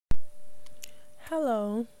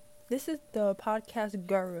Hello, this is the podcast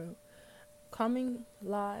Guru, coming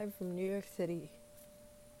live from New York City.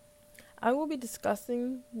 I will be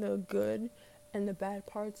discussing the good and the bad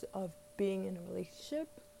parts of being in a relationship.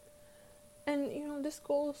 And this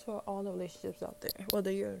goes for all the relationships out there.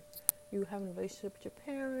 Whether you have a relationship with your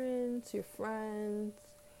parents, your friends,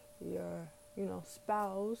 your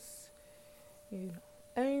spouse,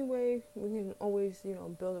 anyway, we can always,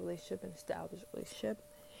 build a relationship and establish a relationship.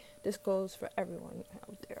 This goes for everyone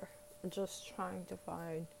out there. Just trying to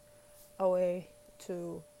find a way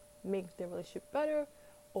to make their relationship better,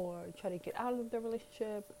 or try to get out of their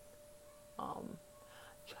relationship.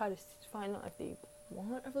 Try to find out if they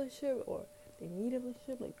want a relationship or they need a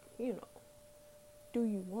relationship. Do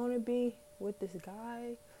you want to be with this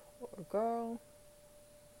guy or girl?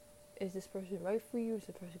 Is this person right for you? Is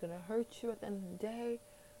this person gonna hurt you at the end of the day?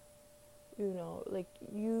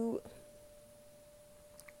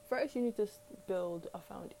 First, you need to build a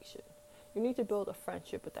foundation. You need to build a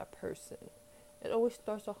friendship with that person. It always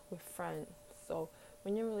starts off with friends. So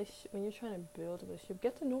when you're trying to build a relationship,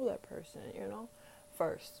 get to know that person.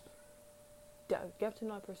 First, get to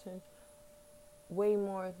know that person way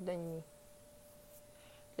more than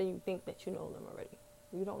you think that you know them already.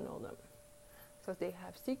 You don't know them because they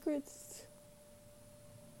have secrets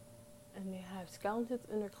and they have skeletons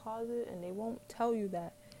in their closet, and they won't tell you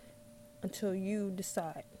that until you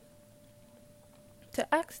decide to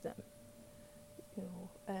ask them.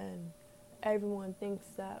 And everyone thinks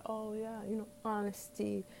that,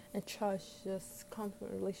 honesty and trust just comes from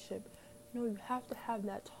a relationship. No, you have to have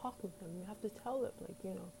that talk with them. You have to tell them,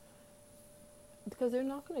 because they're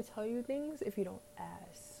not going to tell you things if you don't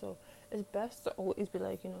ask. So it's best to always be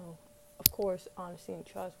of course, honesty and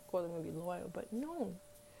trust, of course, they're going to be loyal. But no,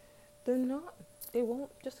 they're not. They won't.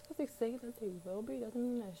 Just because they say that they will be doesn't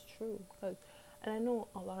mean that's true. And I know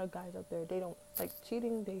a lot of guys out there, they don't like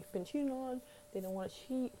cheating. They've been cheated on. They don't want to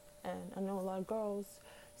cheat. And I know a lot of girls,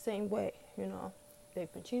 same way,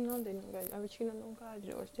 They've been cheated on. They don't ever cheat on no guy. They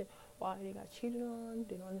don't understand why they got cheated on.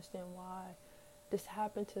 They don't understand why this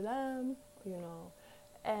happened to them,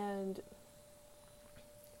 And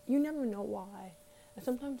you never know why. And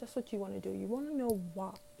sometimes that's what you want to do. You want to know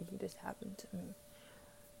why this happened to me.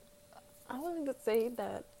 I would like to say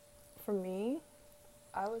that for me,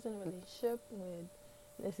 I was in a relationship with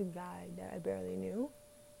this guy that I barely knew.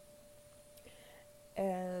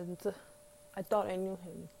 And I thought I knew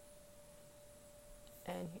him.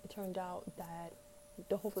 And it turned out that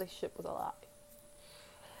the whole relationship was a lie.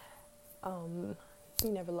 He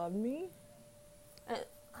never loved me. And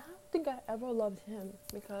I don't think I ever loved him,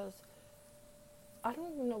 because I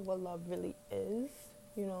don't even know what love really is.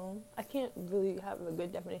 I can't really have a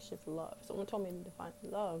good definition for love. If someone told me to define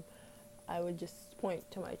love, I would just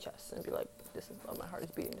point to my chest and be like, this is love, my heart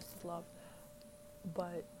is beating, this is love.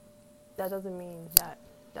 But that doesn't mean that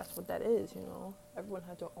that's what that is, Everyone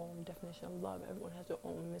has their own definition of love. Everyone has their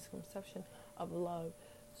own misconception of love.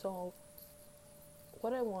 So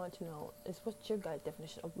what I want to know is, what's your guys'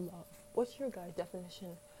 definition of love? What's your guys'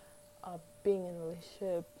 definition of being in a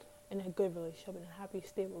relationship, in a good relationship, in a happy,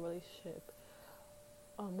 stable relationship,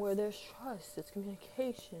 where there's trust, there's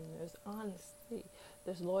communication, there's honesty,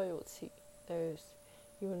 there's loyalty, there's,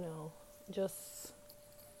 just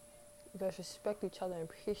you guys respect each other and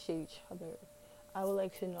appreciate each other. I would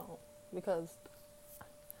like to know, because,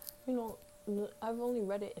 I've only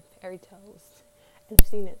read it in fairy tales and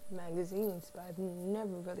seen it in magazines, but I've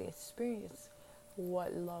never really experienced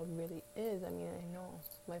what love really is. I know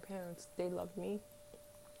my parents, they loved me.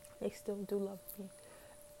 They still do love me.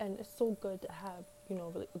 And it's so good to have, a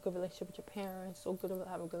good relationship with your parents. So good to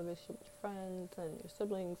have a good relationship with your friends and your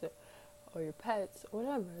siblings, or your pets, or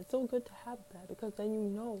whatever. It's so good to have that, because then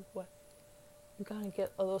you gotta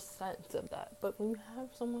get a little sense of that. But when you have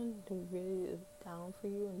someone who really is down for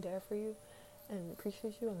you and there for you and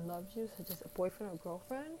appreciates you and loves you, such as a boyfriend or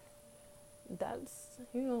girlfriend, that's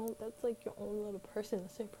like your own little person.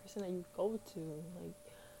 That's the person that you go to,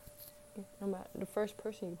 no matter the first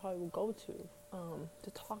person you probably will go to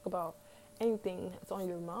talk about anything that's on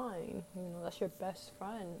your mind. That's your best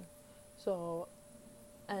friend. So,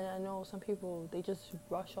 and I know some people, they just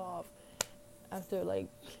rush off after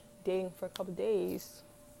dating for a couple days.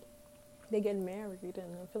 They get married,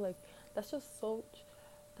 and I feel like that's such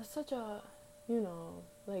a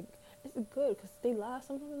it's good, because they last.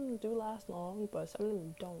 Some of them do last long, but some of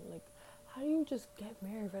them don't. How do you just get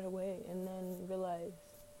married right away and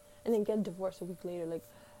then get divorced a week later?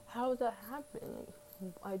 How does that happen?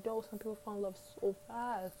 I know some people fall in love so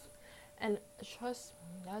fast, and trust me,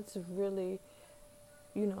 that's really,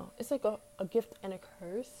 it's like a gift and a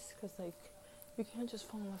curse, because You can't just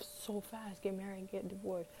fall in love so fast, get married, get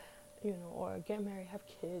divorced, or get married, have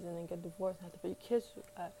kids, and then get divorced and have to put your kids through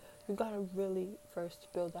that. You gotta really first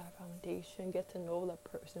build that foundation, get to know that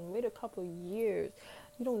person. Wait a couple of years.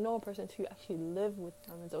 You don't know a person until you actually live with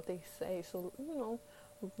them, is what they say. So,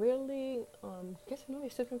 really get to know your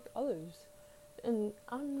significant others. And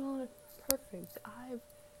I'm not perfect.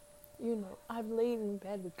 I've laid in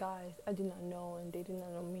bed with guys I did not know, and they did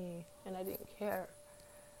not know me, and I didn't care.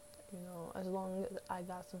 As long as I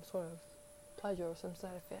got some sort of pleasure or some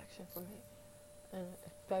satisfaction from it, and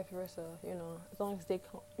vice versa. As long as they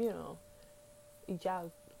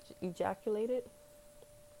ejaculate it,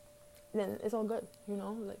 then it's all good.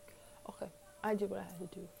 Okay, I did what I had to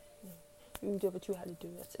do. You did what you had to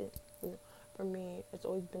do. That's it. For me, it's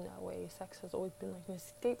always been that way. Sex has always been like an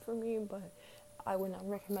escape for me, but I would not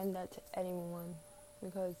recommend that to anyone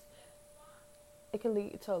because it can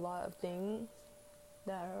lead to a lot of things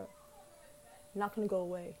that are not going to go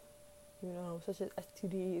away, such as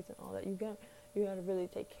STDs and all that. You got to really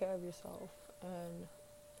take care of yourself. And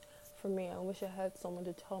for me, I wish I had someone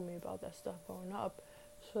to tell me about that stuff growing up,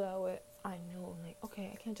 so that way I know,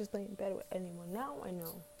 okay, I can't just lay in bed with anyone. Now I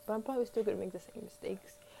know, but I'm probably still going to make the same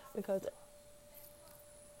mistakes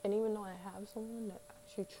and even though I have someone that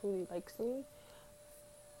actually truly likes me,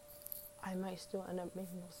 I might still end up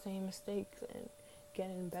making those same mistakes and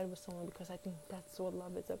getting in bed with someone because I think that's what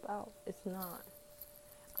love is about. It's not.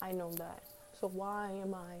 I know that. So why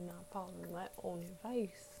am I not following my own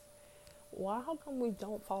advice? How come we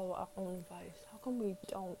don't follow our own advice? How come we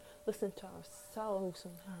don't listen to ourselves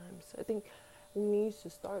sometimes? I think we need to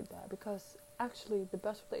start that because actually the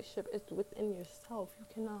best relationship is within yourself. You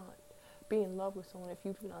cannot be in love with someone if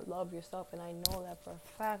you do not love yourself, and I know that for a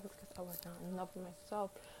fact because I was not in love with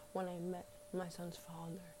myself when I met my son's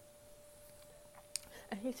father.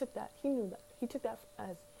 And he knew that. He took that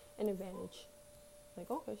as an advantage.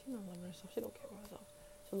 Okay, she's not loving herself, she don't care about herself,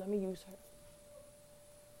 so let me use her.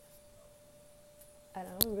 And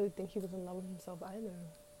I don't really think he was in love with himself either.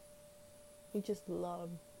 He just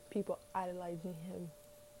loved people idolizing him.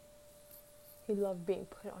 He loved being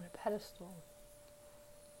put on a pedestal.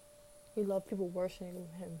 He loved people worshiping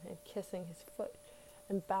him and kissing his foot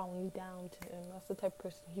and bowing down to him. That's the type of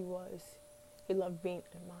person he was. He loved being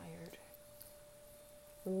admired.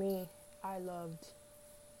 For me, I loved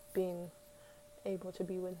being able to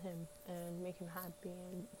be with him and make him happy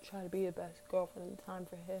and try to be the best girlfriend at the time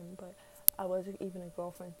for him, but I wasn't even a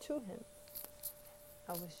girlfriend to him.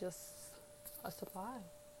 I was just a supply,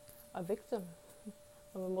 a victim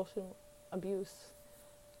of emotional abuse.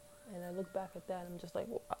 And I look back at that and I'm just like,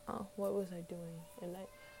 what was I doing?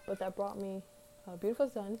 But that brought me a beautiful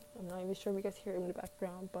son. I'm not even sure if you guys hear him in the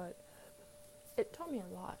background, but it taught me a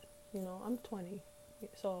lot. I'm 20,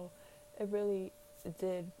 so it really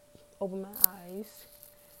did open my eyes,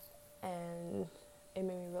 and it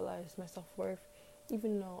made me realize my self-worth,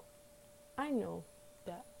 even though I know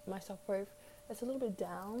that my self-worth is a little bit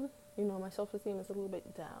down. My self-esteem is a little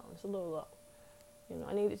bit down. It's a little low.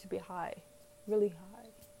 I need it to be high, really high,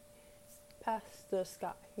 past the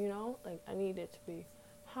sky, I need it to be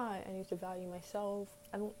high. I need to value myself.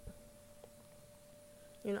 I don't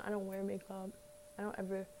wear makeup. I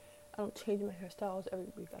don't change my hairstyles every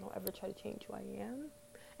week. I don't ever try to change who I am.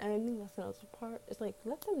 And I think that's another part. It's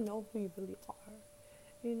let them know who you really are.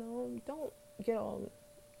 Don't get all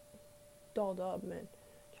dolled up and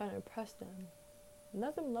trying to impress them.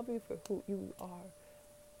 Let them love you for who you are.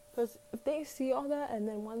 Because if they see all that and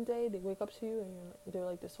then one day they wake up to you and they're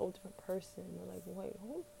like this whole different person, they're like, wait,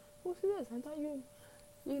 who's this? I thought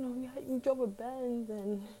you drove a Benz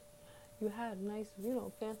and you had nice,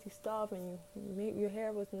 fancy stuff, and your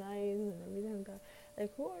hair was nice and everything like that.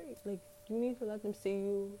 Who are you? You need to let them see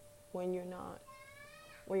you when you're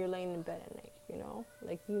laying in bed at night,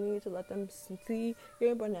 you need to let them see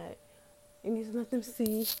you're a brunette. You need to let them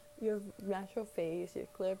see your natural face, your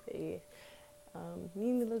clear face. You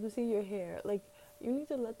need to let them see your hair. You need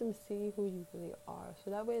to let them see who you really are.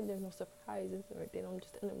 So that way there's no surprises, or they don't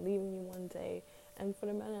just end up leaving you one day. And for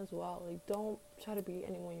the men as well, don't try to be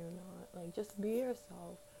anyone you're not. Just be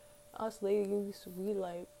yourself. Us ladies, we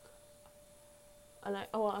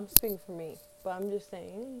I'm speaking for me, but I'm just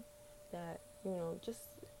saying that, just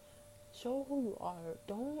show who you are.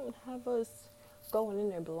 Don't have us going in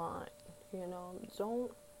there blind,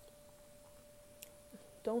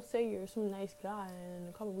 Don't say you're some nice guy and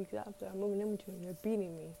a couple weeks after I'm moving in with you and you're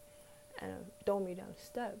beating me and throwing me down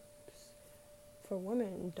steps. For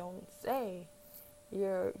women, don't say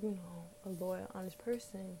you're, a loyal, honest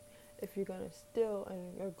person if you're going to steal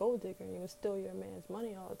and you're a gold digger and you're going to steal your man's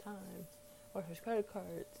money all the time or his credit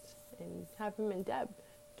cards and have him in debt.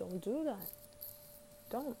 Don't do that.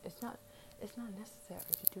 don't. It's not necessary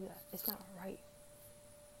to do that. It's not right.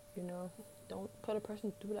 You know, don't put a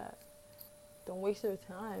person through that. Don't waste your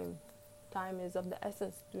time. Time is of the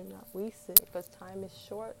essence. Do not waste it, because time is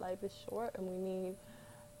short, life is short, and we need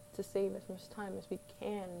to save as much time as we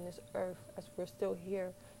can in this earth as we're still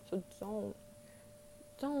here. So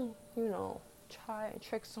don't, try and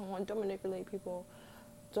trick someone, don't manipulate people,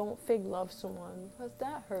 don't fake love someone, because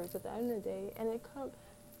that hurts at the end of the day.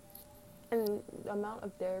 And the amount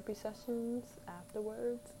of therapy sessions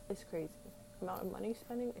afterwards is crazy. The amount of money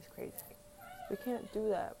spending is crazy. We can't do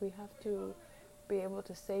that. We have to be able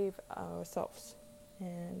to save ourselves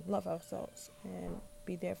and love ourselves and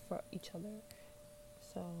be there for each other.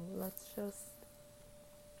 So let's just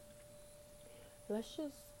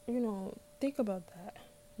think about that.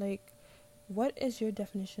 Like, what is your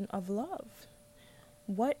definition of love?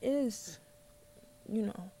 What is,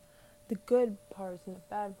 the good parts and the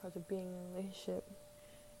bad parts of being in a relationship?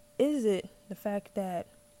 Is it the fact that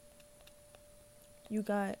you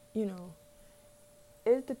got,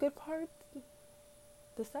 is the good part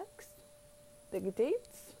the sex, the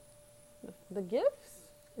dates, the gifts?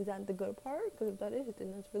 Is that the good part? Because if that is,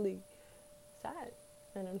 then that's really sad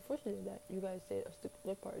and unfortunate that you guys say that's the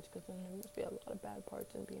good parts, because then there must be a lot of bad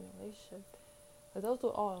parts in being in a relationship. Because those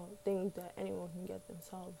are all things that anyone can get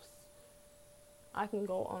themselves. I can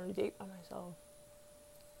go on a date by myself.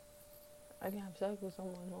 I can have sex with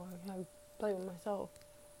someone, or I can play with myself.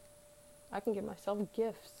 I can give myself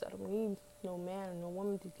gifts. I don't need no man or no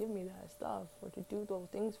woman to give me that stuff or to do those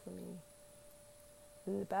things for me.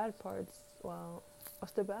 And the bad parts, well,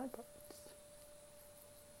 what's the bad parts?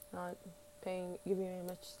 Not giving you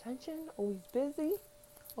much attention, always busy,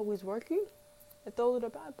 always working. If those are the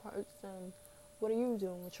bad parts, then what are you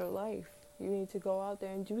doing with your life? You need to go out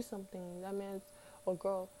there and do something. That man or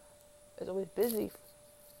girl is always busy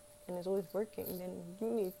and is always working. Then you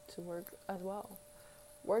need to work as well.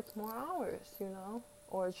 Work more hours,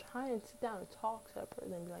 or try and sit down and talk to that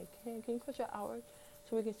person and be like, hey, can you put your hours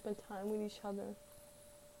so we can spend time with each other?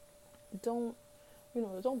 Don't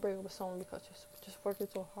break up with someone because you're just working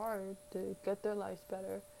so hard to get their lives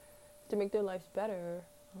better, to make their lives better.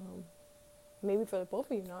 Maybe for the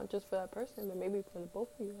both of you, not just for that person, but maybe for the both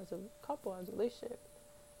of you as a couple, as a relationship.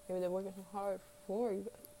 Maybe they're working so hard for you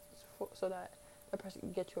guys, so that the person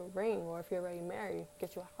can get you a ring, or if you're already married,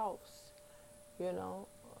 get you a house.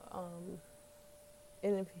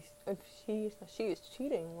 And if she is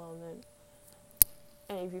cheating, well then,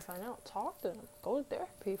 and if you find out, talk to them, go to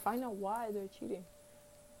therapy, find out why they're cheating.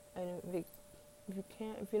 And if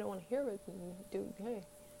you don't want to hear it, then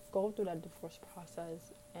go through that divorce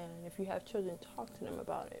process. And if you have children, talk to them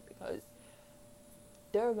about it, because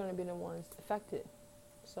they're going to be the ones affected.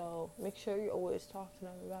 So make sure you always talk to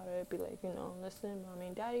them about it. Be like, listen, mommy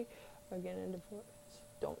and daddy are getting a divorce.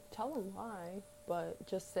 Don't tell them why, but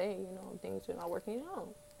just say, things are not working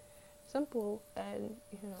out. Simple. And,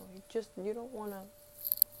 you don't want to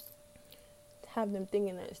have them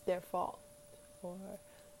thinking that it's their fault, or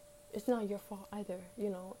it's not your fault either.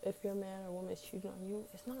 If your man or woman is cheating on you,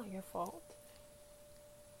 it's not your fault.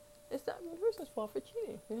 It's that person's fault for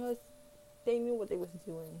cheating, because they knew what they was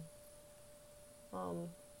doing.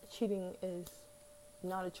 Cheating is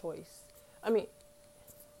not a choice.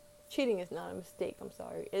 Cheating is not a mistake. I'm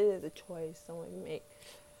sorry. It is a choice someone can make.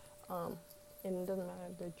 And it doesn't matter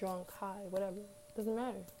if they're drunk, high, whatever. It doesn't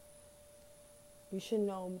matter. You should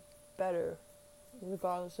know better,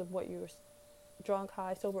 regardless of what you're drunk,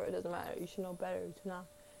 high, sober. It doesn't matter. You should know better to not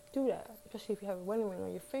do that. Especially if you have a wedding ring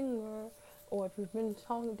on your finger, or if you've been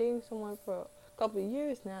dating someone for a couple of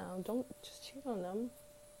years now. Don't just cheat on them,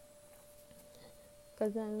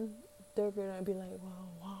 because then they're going to be like, well,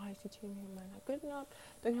 why is he cheating? Am I not good enough?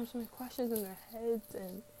 They're going to have so many questions in their heads,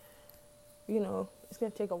 and, it's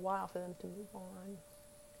going to take a while for them to move on.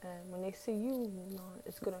 And when they see you move on,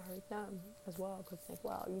 it's going to hurt them as well, because it's like,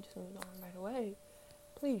 wow, you just moved on right away.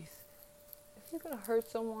 Please, if you're going to hurt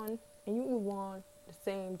someone and you move on the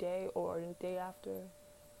same day or the day after,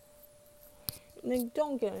 like,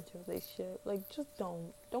 don't get into a relationship. Like, just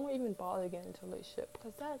don't even bother getting into a relationship,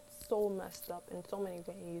 because that's so messed up in so many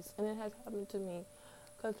ways. And it has happened to me,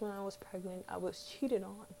 because when I was pregnant, I was cheated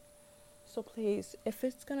on. So please, if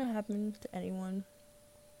it's gonna happen to anyone,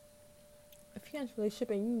 if you're in a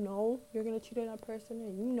relationship and you know you're gonna cheat on that person,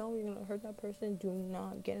 and you know you're gonna hurt that person, do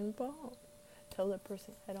not get involved. Tell that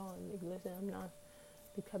person head on, like, listen, I'm not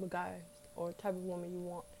the type of guy or type of woman you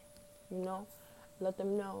want. Let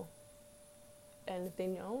them know. And if they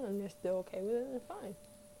know and they're still okay with it, then fine.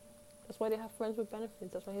 That's why they have friends with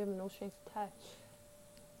benefits. That's why they have no strings attached.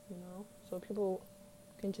 So people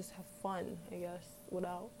can just have fun, I guess,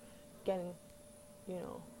 without getting,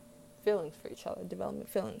 feelings for each other, development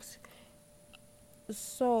feelings.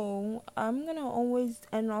 So I'm gonna always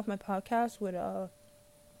end off my podcast with a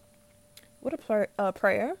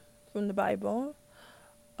prayer from the Bible,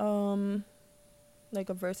 like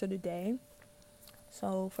a verse of the day.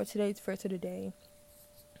 So for today's verse of the day,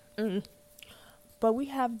 but we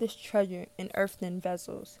have this treasure in earthen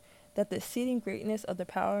vessels, that the exceeding greatness of the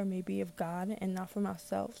power may be of God and not from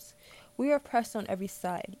ourselves. We are pressed on every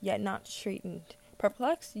side, yet not straitened,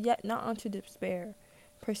 perplexed, yet not unto despair,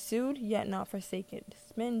 pursued, yet not forsaken,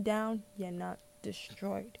 smitten down, yet not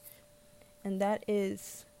destroyed. And that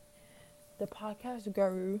is the podcast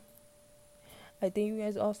Guru. I thank you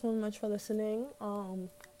guys all so much for listening.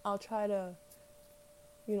 I'll try to,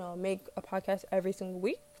 make a podcast every single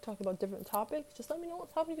week, talk about different topics. Just let me know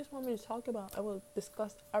what topic you just want me to talk about. I will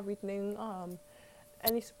discuss everything.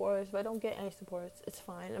 Any supporters. If I don't get any supporters, it's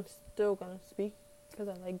fine. I'm still gonna speak because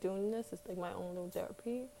I like doing this. It's like my own little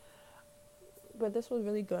therapy. But this was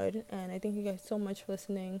really good, and I thank you guys so much for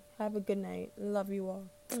listening. Have a good night. Love you all.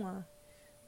 Mwah.